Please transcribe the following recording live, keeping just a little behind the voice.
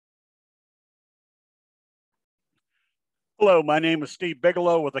Hello, my name is Steve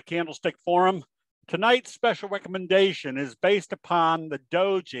Bigelow with the Candlestick Forum. Tonight's special recommendation is based upon the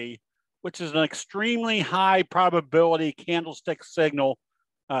Doji, which is an extremely high probability candlestick signal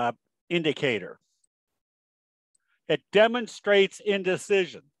indicator. It demonstrates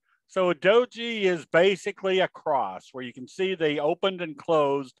indecision. So a Doji is basically a cross where you can see they opened and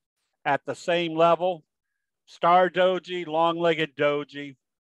closed at the same level. Star Doji, long-legged Doji,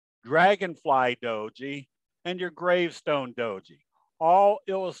 dragonfly Doji, and your gravestone Doji all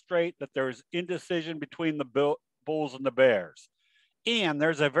illustrate that there's indecision between the bulls and the bears. And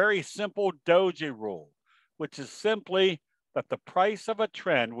there's a very simple Doji rule, which is simply that the price of a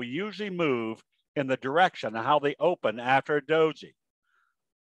trend will usually move in the direction of how they open after a Doji.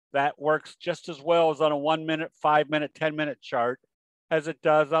 That works just as well as on a 1 minute, 5 minute, 10-minute chart as it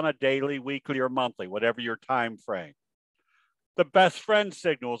does on a daily, weekly, or monthly, whatever your time frame. The best friend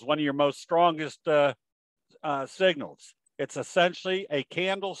signal is one of your most strongest signals. It's essentially a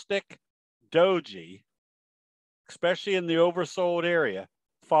candlestick Doji, especially in the oversold area,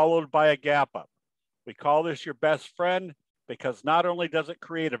 followed by a gap up. We call this your best friend because not only does it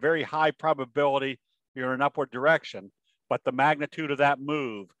create a very high probability you're in an upward direction, but the magnitude of that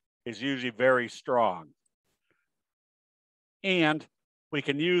move is usually very strong. And we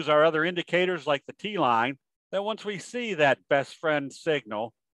can use our other indicators like the T-line that once we see that best friend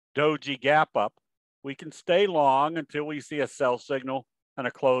signal, Doji gap up, we can stay long until we see a sell signal and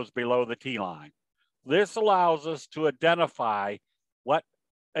a close below the T-line. This allows us to identify what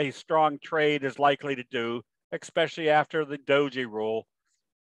a strong trade is likely to do, especially after the Doji rule,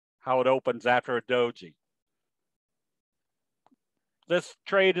 how it opens after a Doji. This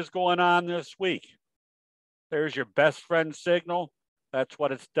trade is going on this week. There's your best friend signal. That's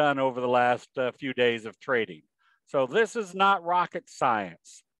what it's done over the last few days of trading. So this is not rocket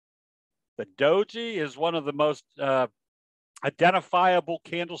science. The Doji is one of the most identifiable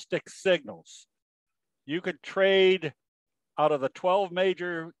candlestick signals. You could trade out of the 12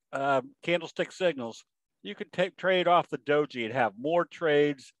 major candlestick signals, you could trade off the Doji and have more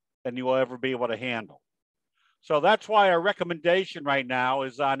trades than you will ever be able to handle. So that's why our recommendation right now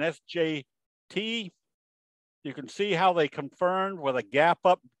is on SJT. You can see how they confirmed with a gap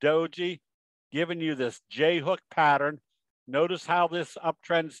up Doji, giving you this J hook pattern. Notice how this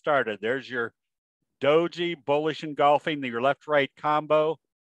uptrend started. There's your Doji, bullish engulfing, your left-right combo.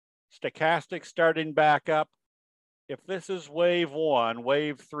 Stochastic starting back up. If this is wave one,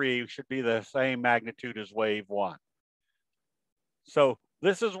 wave three should be the same magnitude as wave one. So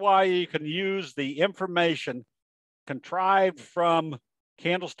this is why you can use the information contrived from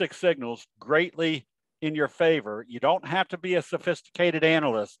candlestick signals greatly in your favor. You don't have to be a sophisticated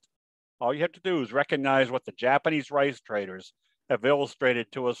analyst. All you have to do is recognize what the Japanese rice traders have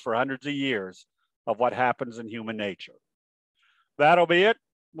illustrated to us for hundreds of years of what happens in human nature. That'll be it.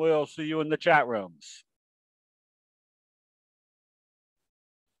 We'll see you in the chat rooms.